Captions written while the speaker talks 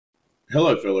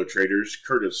Hello, fellow traders.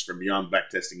 Curtis from Beyond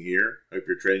Backtesting here. Hope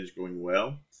your trading is going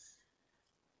well.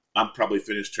 I'm probably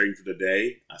finished trading for the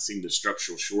day. I seen the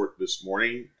structural short this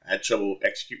morning. I had trouble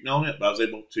executing on it, but I was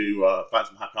able to find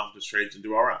some high confidence trades and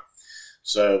do all right.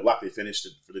 So, likely finished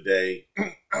it for the day.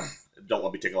 Don't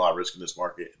want to be taking a lot of risk in this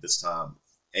market at this time.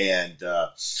 And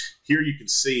here you can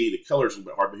see the colors a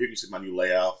little bit hard, but here you can see my new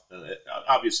layout.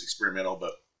 Obviously experimental,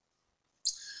 but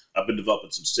I've been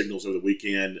developing some signals over the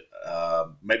weekend.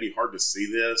 Maybe hard to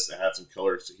see this. I have some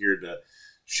colors here to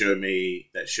show me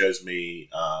that shows me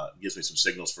gives me some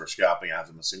signals for scalping. I have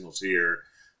some signals here.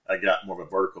 I got more of a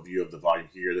vertical view of the volume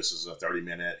here. This is a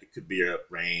 30-minute. It could be a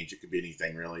range. It could be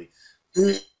anything really.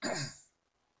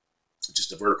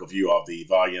 Just a vertical view of the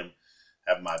volume.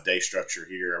 Have my day structure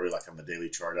here. I really like having the daily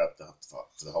chart up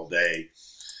for the whole day.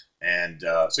 And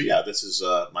so yeah, this is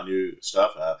my new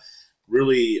stuff.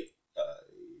 Really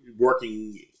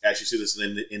working, as you see, this is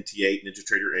an NT8,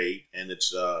 NinjaTrader 8, and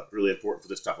it's really important for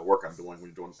this type of work I'm doing when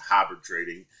you're doing hybrid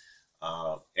trading.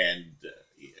 I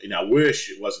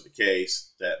wish it wasn't the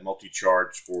case that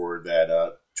multi-charts for that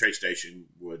TradeStation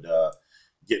would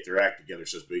get their act together,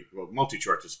 so to speak. Well,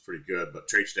 multi-charts is pretty good, but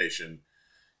TradeStation,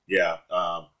 yeah.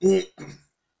 This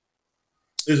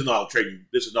is not trading.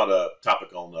 This is not a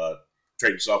topic on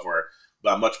trading software,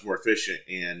 but I'm much more efficient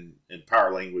in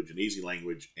power language and easy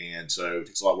language, and so it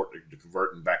takes a lot of work to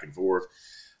convert and back and forth.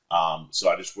 So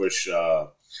I just wish,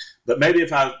 but maybe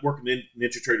if I was working in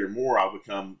NinjaTrader more, I'll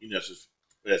become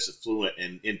as fluent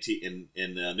in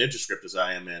NinjaScript as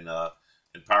I am in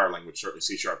power language. Certainly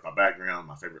C# my background,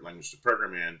 my favorite language to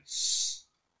program in.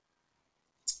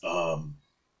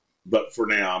 But for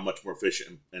now, I'm much more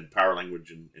efficient in power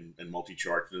language and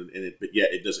multi-chart, but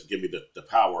yet it doesn't give me the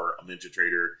power of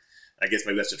NinjaTrader. I guess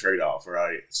maybe that's the trade-off,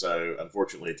 right? So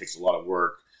unfortunately, it takes a lot of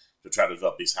work to try to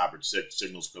develop these hybrid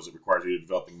signals because it requires you to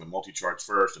developing the multi-charts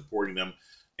first, importing them,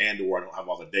 or I don't have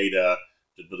all the data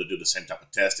to be able to do the same type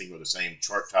of testing or the same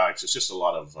chart types. It's just a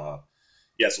lot of,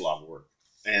 it's a lot of work,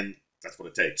 and that's what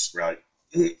it takes, right?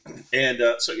 And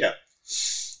so yeah,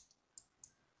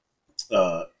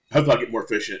 hopefully I'll get more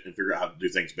efficient and figure out how to do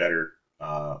things better.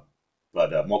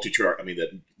 But multi-chart, I mean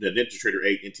the NinjaTrader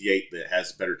 8 NT8 that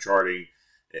has better charting.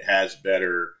 It has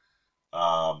better,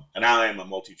 and I am a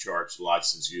multi-charts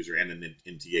license user and an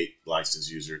NT8 license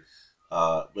user.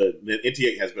 But the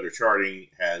NT8 has better charting,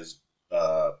 has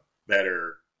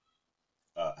better,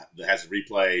 has a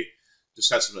replay, just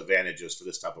has some advantages for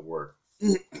this type of work.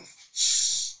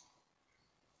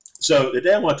 So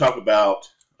today I want to talk about,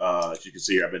 as you can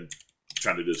see here, I've been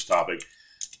trying to do this topic,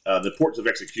 the importance of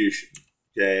execution.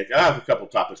 Okay, I have a couple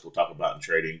of topics we'll talk about in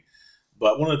trading.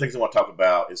 But one of the things I want to talk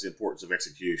about is the importance of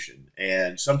execution.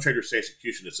 And some traders say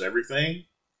execution is everything.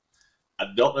 I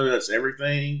don't know that it's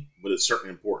everything, but it's certainly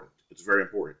important. It's very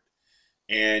important.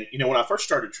 And, when I first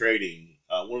started trading,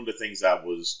 one of the things I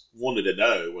wanted to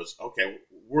know was, okay,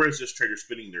 where is this trader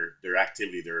spending their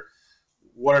activity?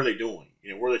 What are they doing?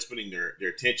 Where are they spending their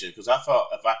attention? Because I thought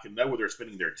if I could know where they're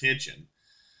spending their attention,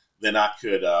 then I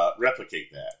could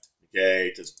replicate that,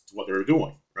 okay, to what they were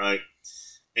doing, right?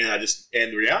 And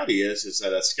the reality is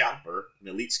that a scalper, an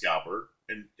elite scalper,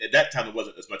 and at that time there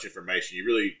wasn't as much information. It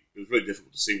was really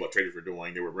difficult to see what traders were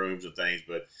doing. There were rooms and things,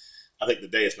 but I think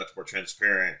today is much more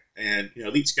transparent. And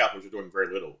elite scalpers are doing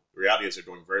very little. The reality is they're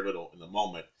doing very little in the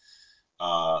moment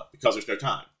because there's no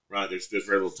time, right? There's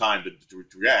very little time to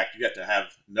react. You have to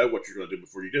know what you're going to do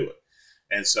before you do it.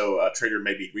 And so a trader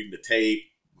may be reading the tape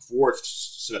before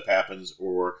setup happens,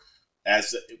 or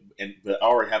but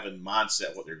already having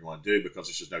mindset what they're going to do because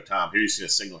there's just no time. Here you see a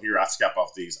signal here. I scalp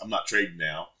off these. I'm not trading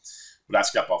now, but I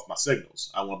scalp off my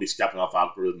signals. I want to be scalping off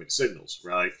algorithmic signals,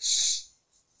 right?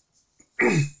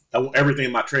 I want everything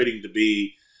in my trading to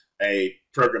be a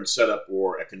program setup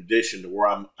or a condition to where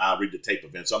I read the tape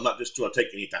event. So I'm not just going to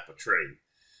take any type of trade.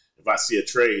 If I see a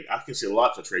trade, I can see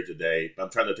lots of trades a day, but I'm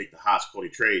trying to take the highest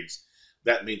quality trades.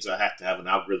 That means I have to have an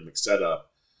algorithmic setup,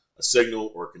 a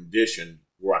signal or a condition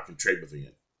where I can trade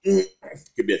within. It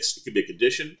could be a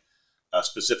condition, a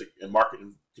specific market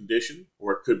condition,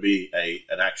 or it could be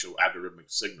an actual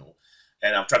algorithmic signal.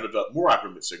 And I'm trying to develop more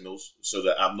algorithmic signals so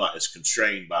that I'm not as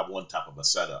constrained by one type of a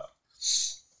setup.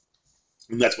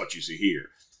 And that's what you see here.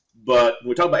 But when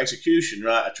we talk about execution,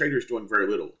 right, a trader is doing very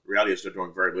little. The reality is they're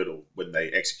doing very little when they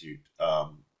execute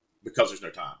because there's no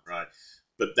time, right?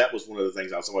 But that was one of the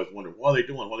things I was always wondering, what are they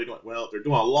doing? What are they doing? Well, they're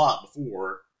doing a lot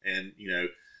before, and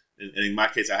and in my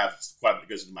case, I have quite a bit that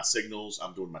goes into my signals.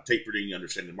 I'm doing my tape reading,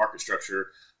 understanding the market structure,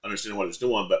 understanding what it's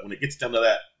doing. But when it gets down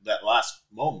to that last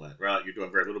moment, right, you're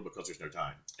doing very little because there's no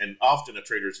time. And often a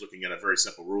trader is looking at a very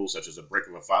simple rule, such as a break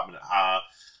of a 5-minute high,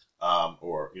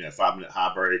 or 5-minute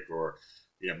high break, or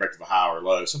break of a high or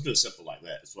low, something simple like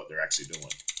that is what they're actually doing.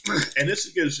 And this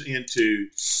goes into,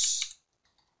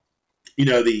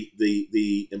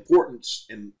 the importance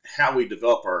in how we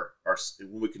develop our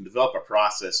when we can develop a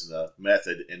process and a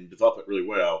method and develop it really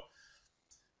well,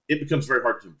 it becomes very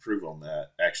hard to improve on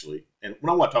that, actually. And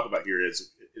what I want to talk about here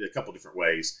is in a couple different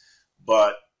ways,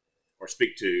 or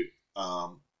speak to,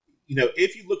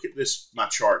 if you look at my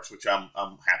charts, which I'm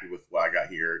happy with what I got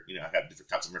here, I have different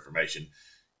types of information.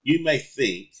 You may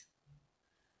think,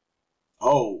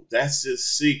 oh, that's his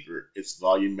secret. It's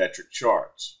volumetric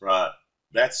charts, right?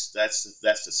 That's the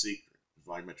secret.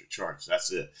 Volumetric charts.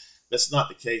 That's it. That's not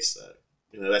the case,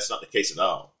 though. That's not the case at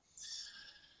all.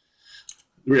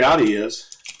 The reality is,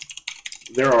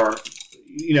 there are,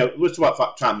 let's talk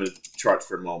about time charts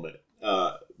for a moment.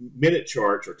 Minute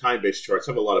charts or time-based charts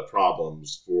have a lot of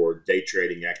problems for day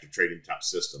trading, active trading type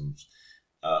systems.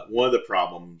 One of the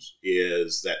problems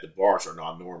is that the bars are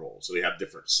non-normal, so they have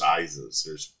different sizes.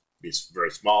 It's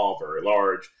very small, very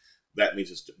large. That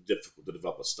means it's difficult to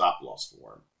develop a stop loss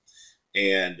for them.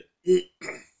 And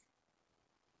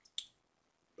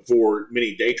for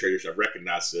many day traders, I've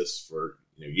recognized this for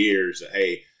years that,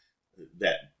 hey,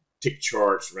 that tick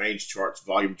charts, range charts,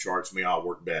 volume charts may all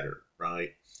work better,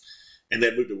 right? And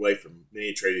they moved away from many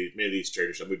of these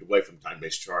traders have moved away from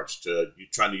time-based charts to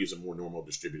trying to use a more normal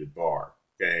distributed bar.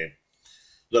 Okay,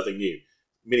 nothing new.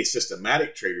 Many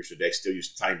systematic traders today still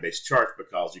use time-based charts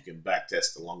because you can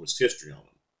backtest the longest history on them.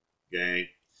 Okay,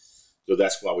 so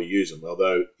that's why we use them.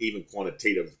 Although even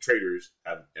quantitative traders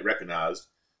have recognized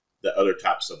that other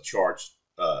types of charts,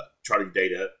 charting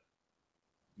data,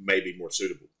 may be more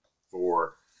suitable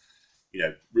for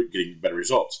getting better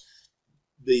results.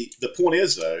 The point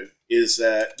is, though, is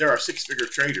that there are six-figure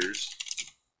traders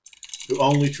who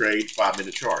only trade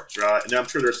 5-minute charts, right? And I'm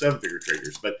sure there are 7-figure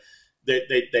traders, but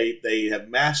they have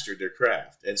mastered their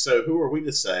craft. And so who are we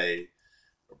to say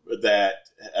that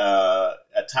a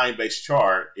time-based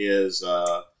chart is,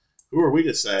 who are we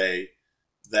to say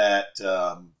that,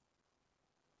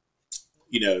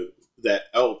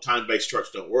 time-based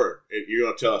charts don't work? You're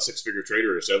going to tell a 6-figure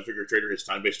trader or a 7-figure trader his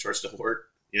time-based charts don't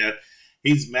work?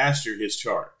 He's mastered his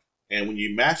chart. And when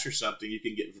you master something, you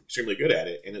can get extremely good at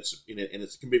it. And it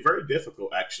can be very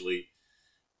difficult, actually,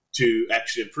 to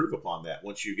actually improve upon that.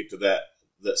 Once you get to that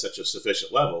such a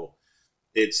sufficient level,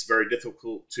 it's very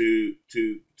difficult to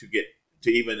get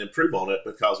to even improve on it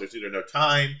because there's either no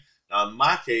time. Now, in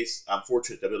my case, I'm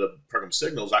fortunate to be able to program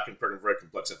signals. I can program very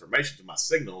complex information to my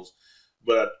signals,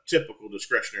 but a typical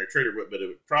discretionary trader wouldn't be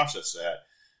able to process that.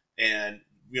 And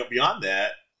beyond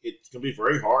that, it can be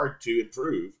very hard to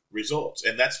improve results.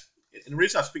 And the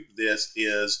reason I speak to this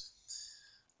is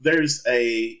there's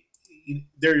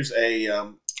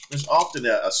often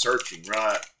a searching,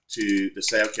 right, to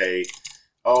say, okay,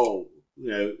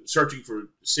 searching for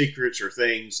secrets or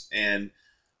things, and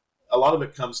a lot of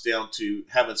it comes down to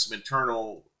having some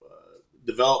internal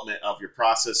development of your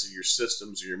process and your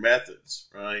systems and your methods,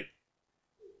 right,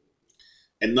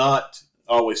 and not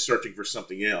always searching for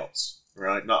something else.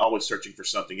 Right, not always searching for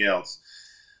something else.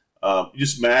 You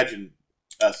just imagine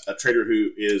a trader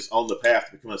who is on the path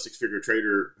to become a 6-figure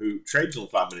trader who trades on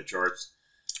 5-minute charts,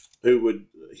 who would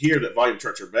hear that volume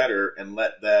charts are better and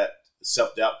let that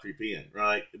self-doubt creep in.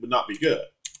 Right, it would not be good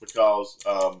because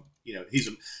he's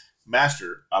a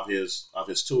master of his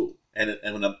tool. And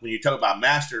when you talk about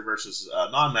master versus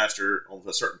non-master on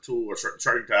a certain tool or certain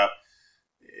charting type,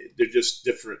 they're just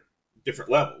different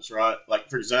levels, right? Like,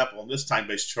 for example, on this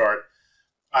time-based chart,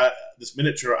 this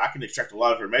minute chart, I can extract a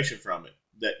lot of information from it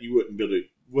that you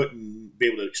wouldn't be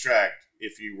able to extract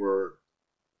if you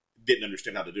didn't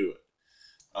understand how to do it.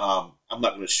 I'm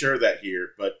not going to share that here,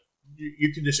 but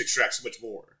you can just extract so much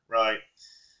more, right?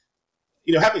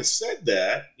 Having said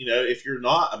that, if you're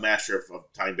not a master of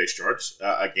time-based charts,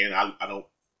 again,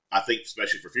 I think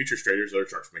especially for futures traders, other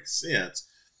charts make sense,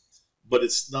 but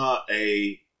it's not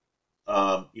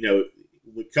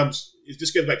it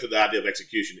just goes back to the idea of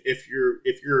execution. If you're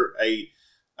a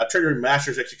trader who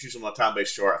masters execution on a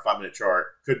time-based chart, a 5-minute chart,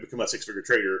 could become a 6-figure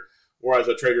trader, or as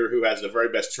a trader who has the very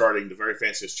best charting, the very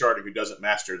fanciest charting, who doesn't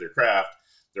master their craft,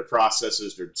 their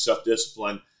processes, their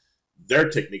self-discipline, their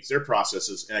techniques, their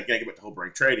processes, and again, get back to whole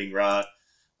brain trading, right?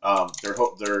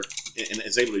 They're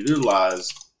is able to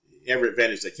utilize every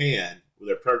advantage they can with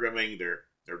their programming, their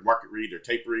market read, their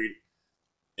tape read,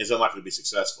 is unlikely to be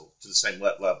successful to the same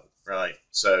level, right?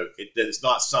 So it's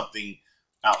not something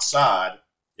outside;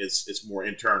 it's more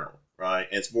internal, right?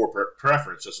 And it's more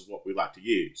preference. This is what we like to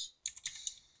use.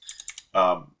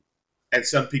 And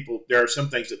there are some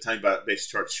things that time-based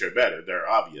charts show better. They're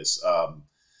obvious.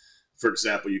 For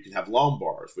example, you can have long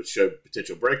bars, which show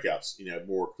potential breakouts,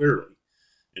 more clearly.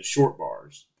 and short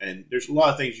bars. And there's a lot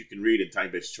of things you can read in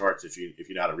time-based charts if you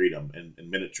know how to read them, and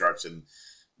minute charts. And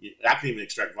I can even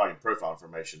extract volume profile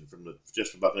information from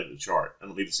just about looking at the chart. I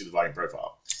don't need to see the volume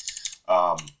profile.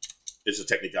 It's a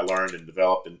technique I learned and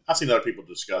developed, and I've seen other people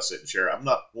discuss it and share it. I'm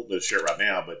not wanting to share it right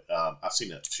now, but I've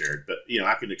seen it shared. But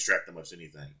I can extract almost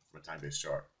anything from a time-based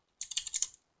chart.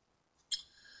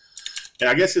 And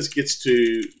I guess this gets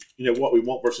to what we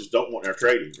want versus don't want in our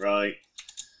trading, right?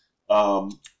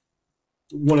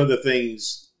 One of the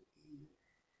things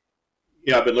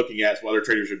I've been looking at is what other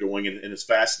traders are doing, and it's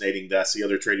fascinating that I see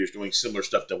other traders doing similar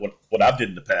stuff to what I've did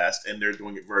in the past, and they're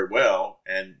doing it very well,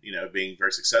 and being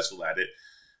very successful at it,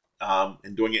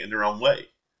 and doing it in their own way.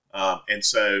 And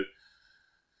so,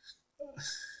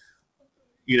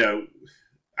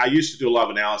 I used to do a lot of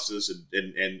analysis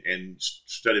and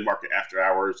study market after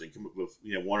hours and come up with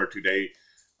 1 or 2 day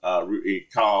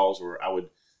calls, or I would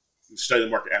study the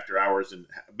market after hours and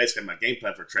basically have my game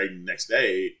plan for trading the next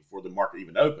day before the market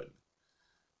even opened.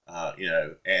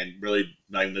 And really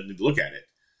not even need to look at it.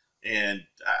 And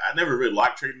I never really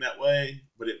liked trading that way,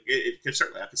 but it could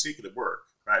certainly, I could see it could work,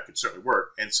 right? It could certainly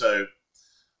work. And so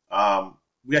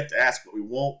we have to ask what we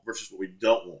want versus what we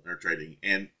don't want in our trading.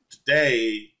 And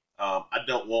today, I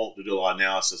don't want to do a lot of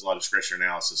analysis, a lot of discretionary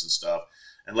analysis and stuff,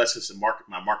 unless it's my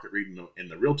market reading in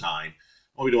the real time.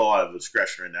 When we do a lot of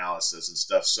discretionary analysis and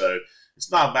stuff. So it's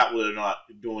not about whether or not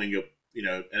doing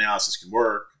analysis can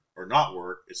work or not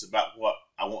work. It's about what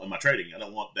I want in my trading. I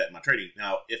don't want that in my trading.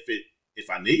 Now, if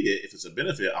I need it, if it's a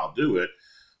benefit, I'll do it.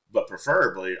 But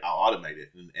preferably, I'll automate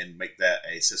it and make that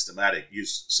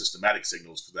use systematic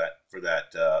signals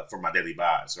for my daily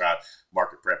buys, right?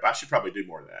 Market prep. I should probably do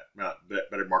more of that.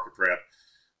 Better market prep,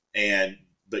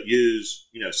 but use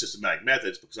systematic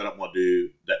methods, because I don't want to do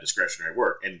that discretionary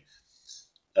work, and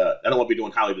I don't want to be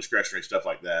doing highly discretionary stuff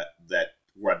like that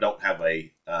where I don't have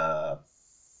where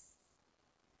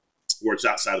it's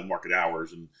outside of market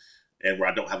hours and where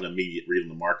I don't have an immediate read on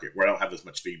the market, where I don't have as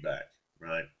much feedback,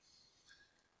 right?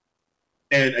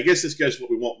 And I guess this goes to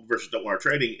what we want versus don't want our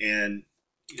trading. And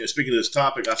speaking of this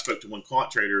topic, I spoke to one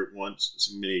quant trader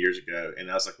once many years ago, and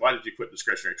I was like, "Why did you quit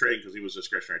discretionary trading?" Because he was a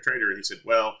discretionary trader, and he said,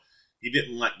 "Well, he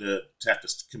didn't like to have to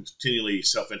continually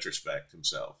self-introspect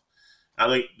himself." I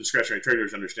think discretionary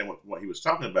traders understand what he was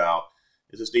talking about.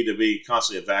 Is this need to be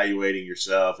constantly evaluating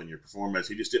yourself and your performance.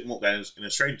 He just didn't want that in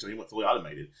his trading, so he went fully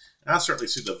automated. And I certainly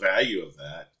see the value of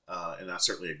that, and I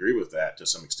certainly agree with that to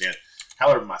some extent.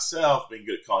 However, myself, being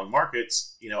good at calling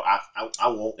markets, I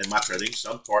want in my trading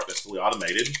some part that's fully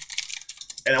automated,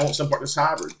 and I want some part that's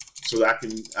hybrid, so that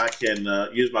I can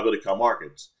use my ability to call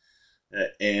markets,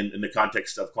 and in the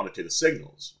context of quantitative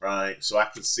signals, right? So I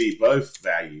can see both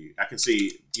value. I can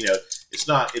see, it's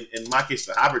not in my case.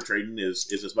 The hybrid trading is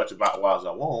as much about what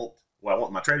I want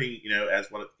in my trading,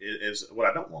 as what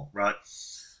I don't want, right?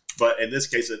 But in this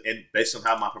case, and based on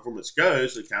how my performance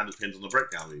goes, it kind of depends on the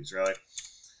breakdown of these, right?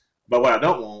 But what I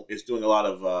don't want is doing a lot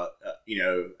of,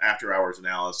 after hours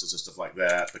analysis and stuff like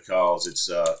that, because it's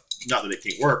not that it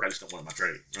can't work. I just don't want it in my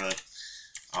trading, right?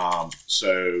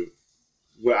 So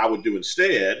what I would do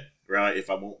instead, right, if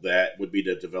I want that, would be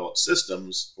to develop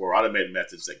systems or automated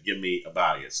methods that give me a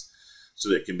bias, so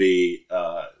that it can be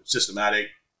systematic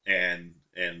and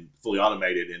fully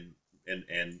automated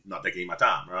and not taking my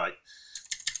time, right?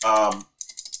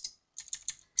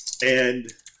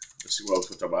 And let's see what else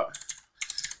we'll talk about.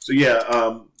 So yeah,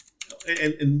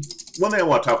 and one thing I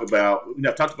want to talk about,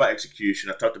 I've talked about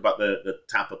execution. I've talked about the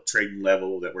type of trading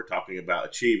level that we're talking about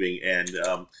achieving, and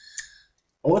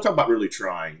I want to talk about really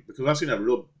trying, because I've seen a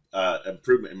real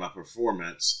improvement in my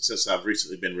performance since I've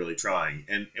recently been really trying.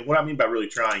 And what I mean by really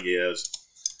trying is,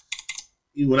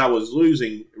 when I was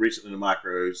losing recently in the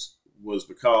macros, was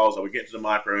because I would get to the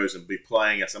macros and be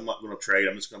playing. I said, I'm not going to trade.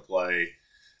 I'm just going to play.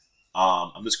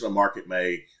 I'm just going to market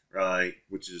make, right?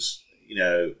 Which is,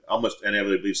 almost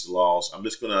inevitably leads to loss. I'm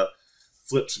just going to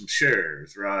flip some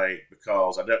shares, right?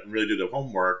 Because I didn't really do the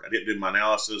homework. I didn't do my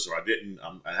analysis, or I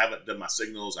haven't done my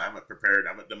signals. I haven't prepared.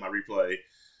 I haven't done my replay.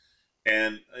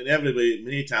 And inevitably,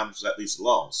 many times that leads to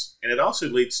loss. And it also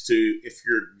leads to, if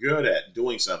you're good at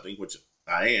doing something, which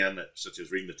I am, such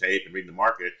as reading the tape and reading the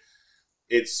market,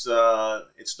 it's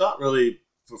not really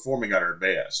performing at our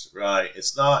best, right?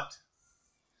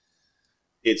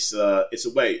 It's a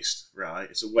waste, right?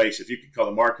 It's a waste if you can call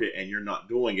the market and you're not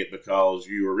doing it because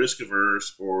you were risk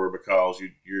averse or because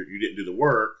you didn't do the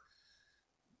work.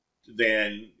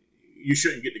 Then you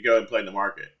shouldn't get to go and play in the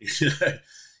market. You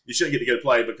shouldn't get to go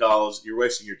play because you're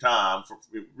wasting your time.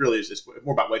 It's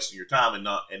more about wasting your time and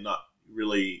not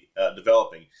really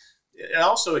developing. and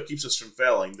also it keeps us from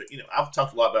failing. But I've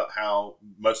talked a lot about how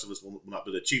most of us will not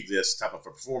be able to achieve this type of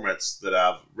performance that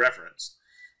I've referenced.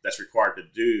 That's required to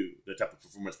do the type of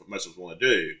performance that most of us want to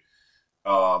do.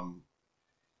 Um,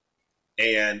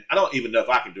 and I don't even know if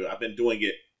I can do it. I've been doing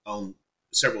it on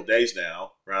several days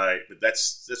now, right? But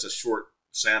that's a short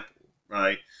sample,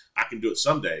 right? I can do it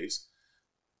some days,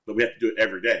 but we have to do it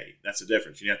every day. That's the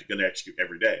difference. You have to go and execute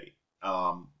every day.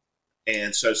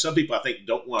 And so some people, I think,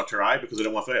 don't want to try because they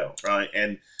don't want to fail, right?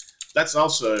 And that's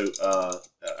also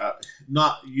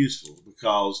not useful,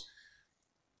 because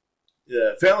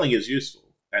failing is useful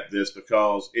at this,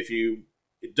 because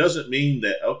it doesn't mean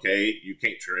that, okay, you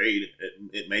can't trade.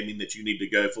 It may mean that you need to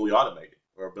go fully automated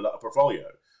or build up a portfolio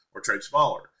or trade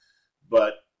smaller.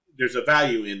 But there's a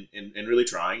value in really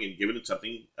trying and giving it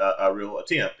something a real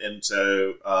attempt. And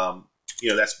so,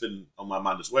 that's been on my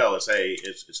mind as well, is, hey,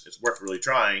 it's worth really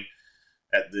trying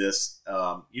at this.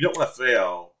 You don't want to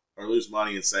fail or lose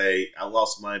money and say, I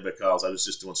lost money because I was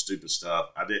just doing stupid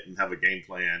stuff. I didn't have a game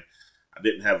plan. I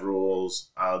didn't have rules.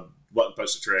 I wasn't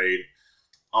supposed to trade.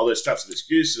 All those types of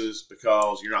excuses,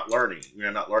 because you're not learning.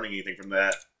 You're not learning anything from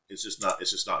that. It's just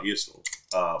not useful.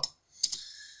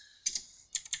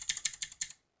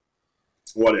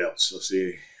 What else? Let's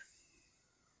see.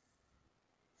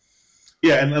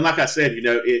 Yeah, and like I said,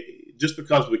 just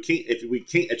because if we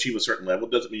can't achieve a certain level,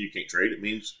 doesn't mean you can't trade. It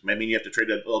may mean you have to trade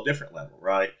at a little different level,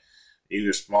 right?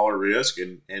 Either smaller risk,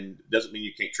 and doesn't mean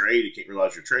you can't trade. You can't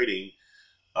realize you're trading.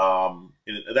 And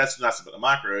that's not something the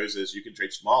macros is. You can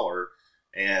trade smaller,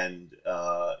 and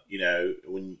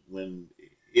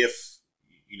if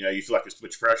you feel like there's too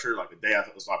much pressure, like the day I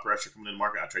felt there's a lot of pressure coming in the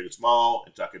market, I traded small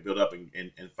until I could build up and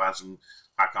find some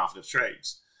high confidence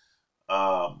trades.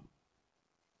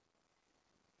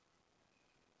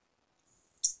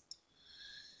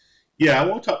 Yeah, I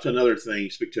want to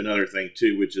speak to another thing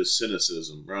too, which is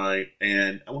cynicism, right?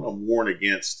 And I want to warn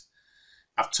against.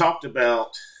 I've talked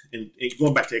about, and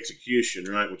going back to execution,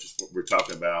 right, which is what we're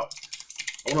talking about.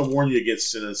 I want to warn you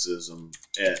against cynicism,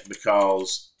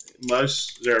 because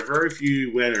there are very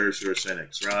few winners who are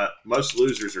cynics, right? Most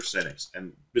losers are cynics,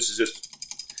 and this is just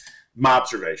my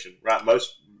observation, right?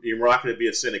 You're not going to be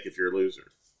a cynic if you're a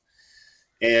loser.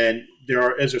 And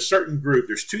as a certain group,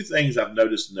 there's two things I've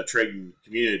noticed in the trading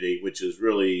community, which is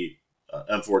really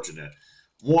unfortunate.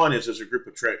 One is there's a group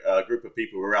of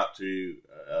people who are out to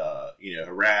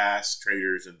harass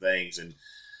traders and things, and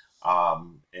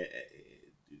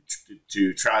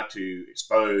to try to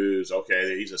expose,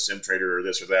 okay, he's a sim trader or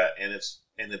this or that, and it's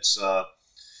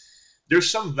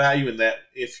there's some value in that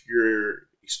if you're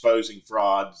exposing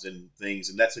frauds and things,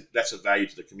 and that's a value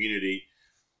to the community.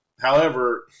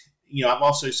 However, I've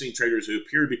also seen traders who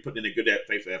appear to be putting in a good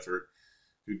faith effort,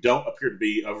 who don't appear to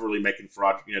be overly making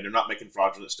fraud. They're not making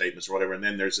fraudulent statements or whatever. And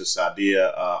then there's this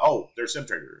idea, they're a sim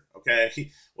trader.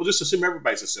 Okay, well, just assume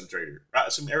everybody's a sim trader, right?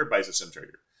 Assume everybody's a sim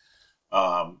trader.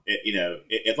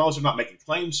 As long as they're not making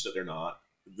claims that they're not,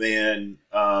 then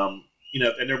and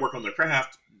they're working on their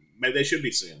craft, maybe they should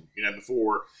be sim.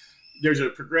 Before there's a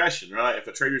progression, right? If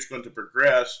a trader's going to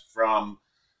progress from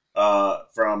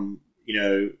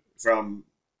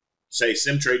say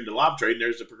sim trading to live trading,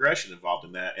 there's a progression involved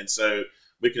in that, and so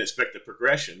we can expect a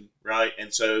progression, right?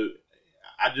 And so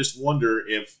I just wonder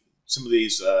if some of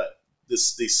these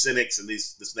cynics and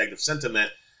this negative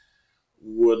sentiment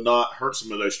would not hurt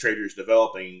some of those traders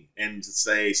developing, and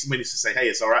somebody needs to say, hey,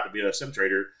 it's all right to be a sim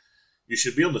trader. You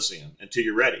should be on the sim until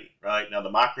you're ready, right? Now the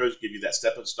macros give you that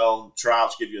stepping stone,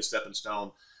 trials give you a stepping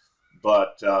stone,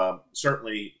 but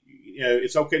certainly,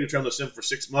 it's okay to train the sim for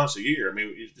 6 months, a year. I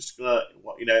mean, you're just gonna,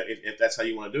 if that's how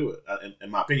you want to do it. In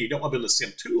my opinion, you don't want to be in the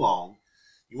sim too long.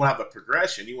 You want to have a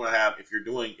progression. You want to have, if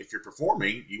you're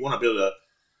performing, you want to be able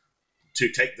to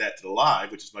take that to the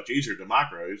live, which is much easier than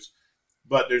macros.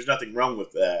 But there's nothing wrong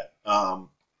with that.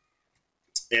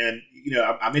 And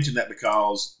I mentioned that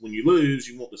because when you lose,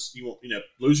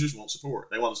 losers want support.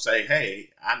 They want to say, hey,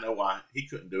 I know why he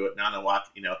couldn't do it, and I know why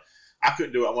I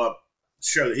couldn't do it. I want to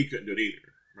show that he couldn't do it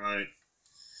either, right?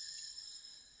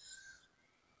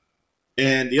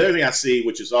 And the other thing I see,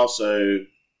 which is also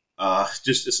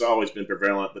it's always been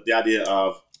prevalent, but the idea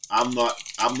of I'm not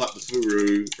the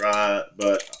guru, right?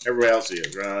 But everybody else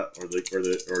is, right? Or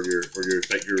your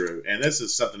fake guru. And this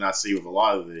is something I see with a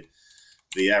lot of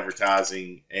the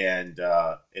advertising and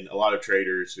a lot of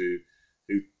traders who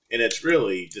and it's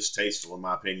really distasteful in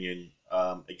my opinion.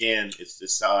 Again, it's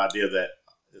this idea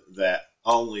that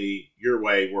only your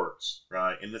way works,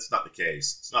 right? And that's not the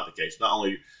case. It's not the case. Not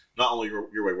only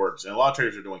your way works. And a lot of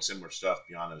traders are doing similar stuff,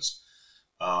 to be honest.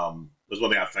 Was one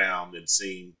thing I found and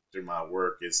seen through my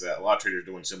work is that a lot of traders are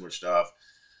doing similar stuff.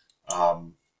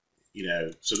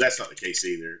 So that's not the case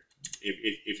either.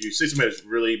 If you see somebody that's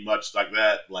really much like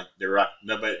that, like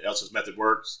nobody else's method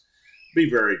works, be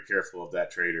very careful of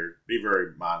that trader. Be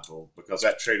very mindful, because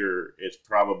that trader is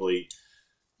probably,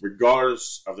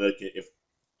 regardless of if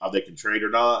they can trade or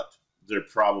not, they're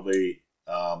probably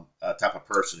a type of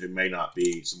person who may not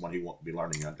be someone you want to be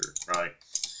learning under, right?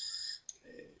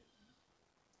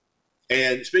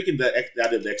 And speaking of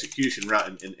the execution, right,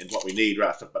 and what we need, right,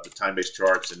 I talked about the time-based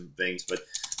charts and things, but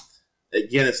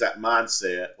again, it's that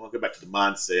mindset. I'll go back to the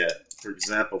mindset. For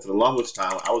example, for the longest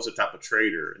time, I was the type of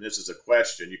trader, and this is a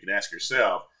question you can ask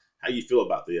yourself, how you feel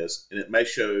about this, and it may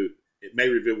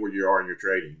reveal where you are in your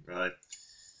trading, right?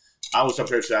 I was the type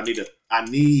of trader that said, I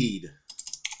need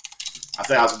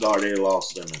 $1,000 daily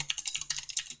loss limit.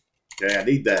 Okay, I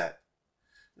need that.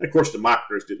 And of course, the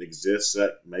micros didn't exist, so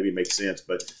that maybe made sense,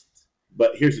 but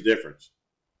here's the difference.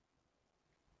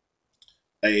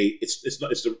 It's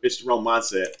the wrong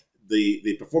mindset.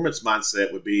 The performance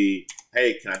mindset would be,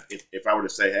 hey, if I were to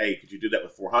say, hey, could you do that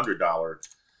with $400,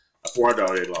 a $400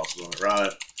 daily loss limit,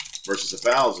 right? Versus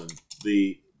 $1,000.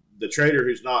 The trader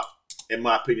who's not, in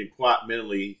my opinion, quite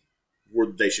mentally where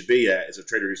they should be at is a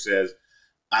trader who says,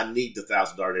 I need the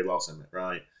 $1,000 daily loss limit,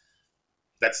 right?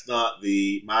 That's not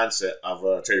the mindset of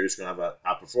a trader who's going to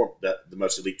outperform the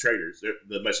most elite traders.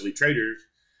 The most elite traders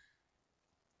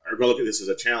are going to look at this as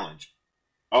a challenge.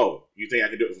 Oh, you think I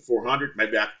can do it for 400?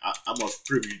 Maybe I'm going to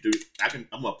prove you do. I'm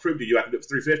going to prove to you I can do it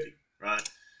for 350, right?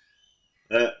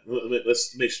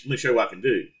 Let me show you what I can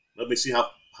do. Let me see how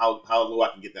low I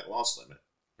can get that loss limit,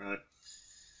 right?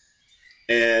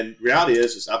 And reality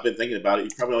is I've been thinking about it.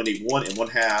 You probably only need 1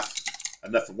 1/2,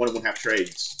 enough for 1 1/2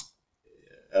 trades,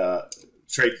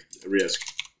 trade risk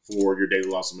for your daily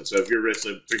loss limit. So if your risk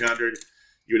limit 300,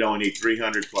 you would only need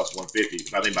 300 plus 150.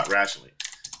 If I think about rationally.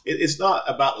 It's not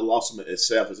about the loss limit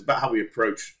itself. It's about how we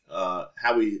approach,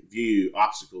 how we view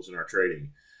obstacles in our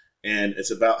trading, and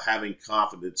it's about having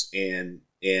confidence and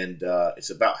it's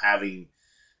about having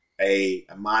a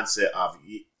mindset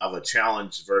of a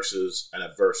challenge versus an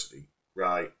adversity,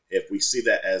 right? If we see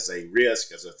that as a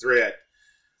risk, as a threat,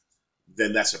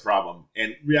 then that's a problem.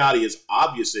 And reality is,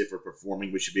 obviously, if we're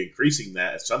performing, we should be increasing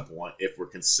that at some point if we're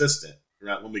consistent,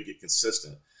 right? When we get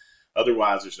consistent.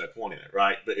 Otherwise, there's no point in it,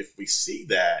 right? But if we see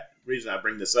that, the reason I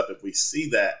bring this up, if we see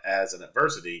that as an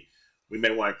adversity, we may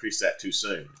want to increase that too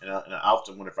soon. And I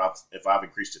often wonder if I've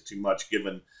increased it too much,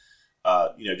 given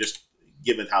just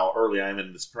given how early I am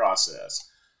in this process.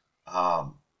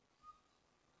 But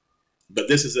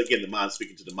this is, again,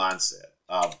 speaking to the mindset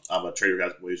of a trader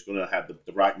who's going to have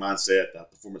the right mindset, the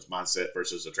performance mindset,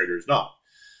 versus a trader who's not.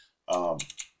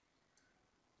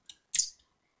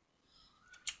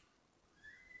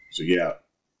 So yeah,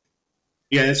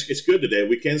 it's good today.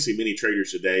 We can see many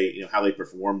traders today, how they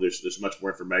perform. There's much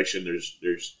more information.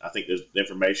 I think there's the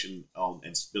information on,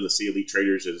 and the C elite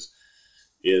traders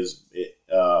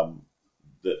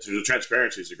the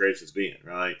transparency is the greatest it's been,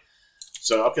 right?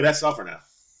 So okay, that's all for now.